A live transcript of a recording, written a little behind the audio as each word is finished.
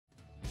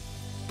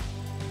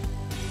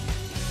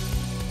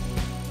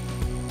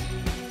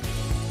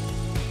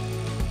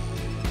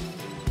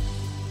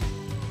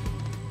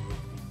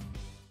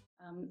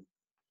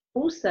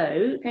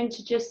also going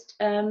to just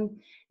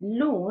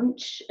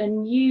launch a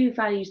new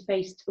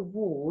values-based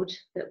award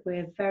that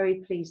we're very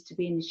pleased to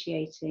be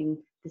initiating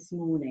this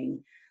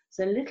morning.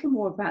 So a little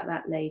more about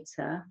that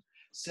later.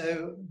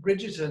 So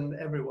Bridget and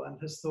everyone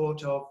has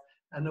thought of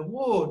an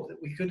award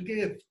that we could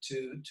give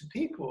to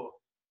people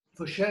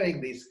for showing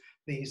these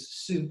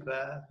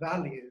super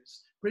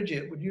values.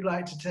 Bridget, would you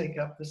like to take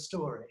up the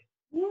story?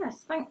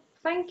 Yes,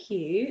 thank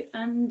you.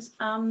 And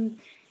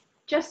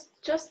just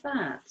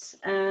that,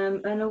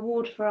 an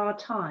award for our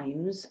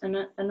times, and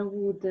an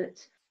award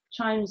that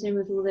chimes in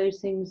with all those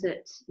things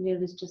that Neil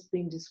has just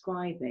been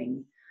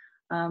describing.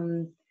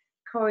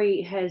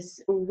 Corey has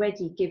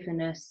already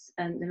given us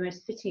the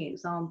most fitting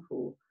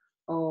example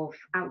of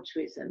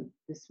altruism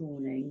this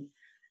morning,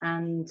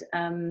 and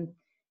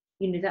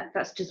you know,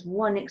 that's just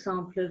one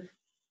example of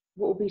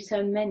what will be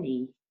so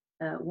many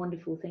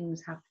wonderful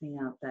things happening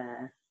out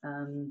there.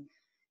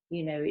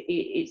 You know,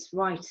 it's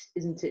right,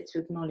 isn't it, to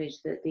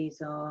acknowledge that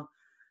these are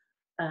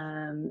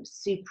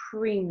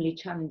supremely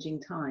challenging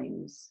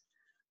times.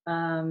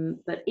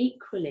 But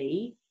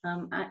equally,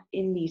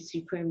 in these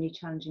supremely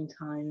challenging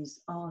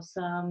times are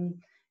some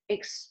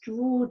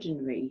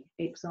extraordinary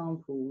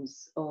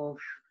examples of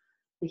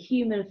the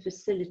human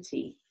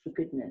facility for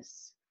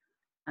goodness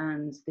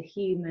and the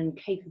human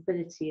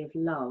capability of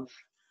love.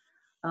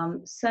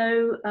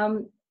 So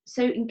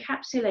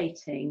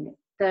encapsulating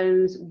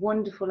those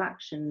wonderful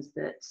actions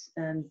that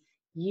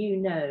you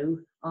know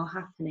are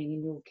happening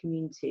in your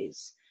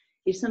communities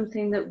is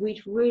something that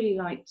we'd really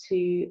like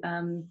to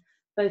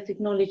both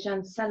acknowledge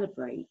and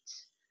celebrate.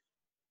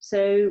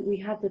 So we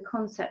had the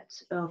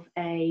concept of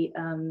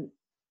an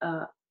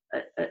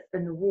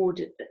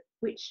award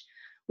which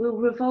will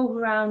revolve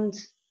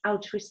around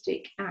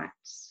altruistic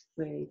acts,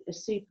 really, a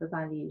super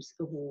values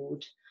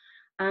award.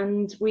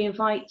 And we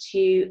invite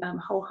you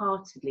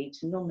wholeheartedly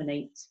to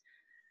nominate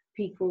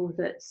people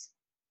that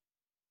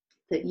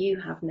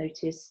you have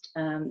noticed,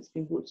 it's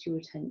been brought to your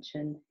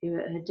attention, who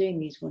are doing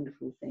these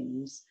wonderful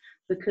things,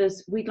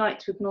 because we'd like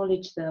to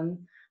acknowledge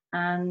them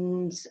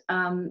and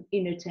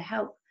you know, to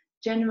help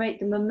generate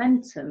the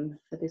momentum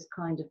for this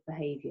kind of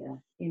behaviour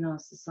in our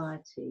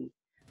society.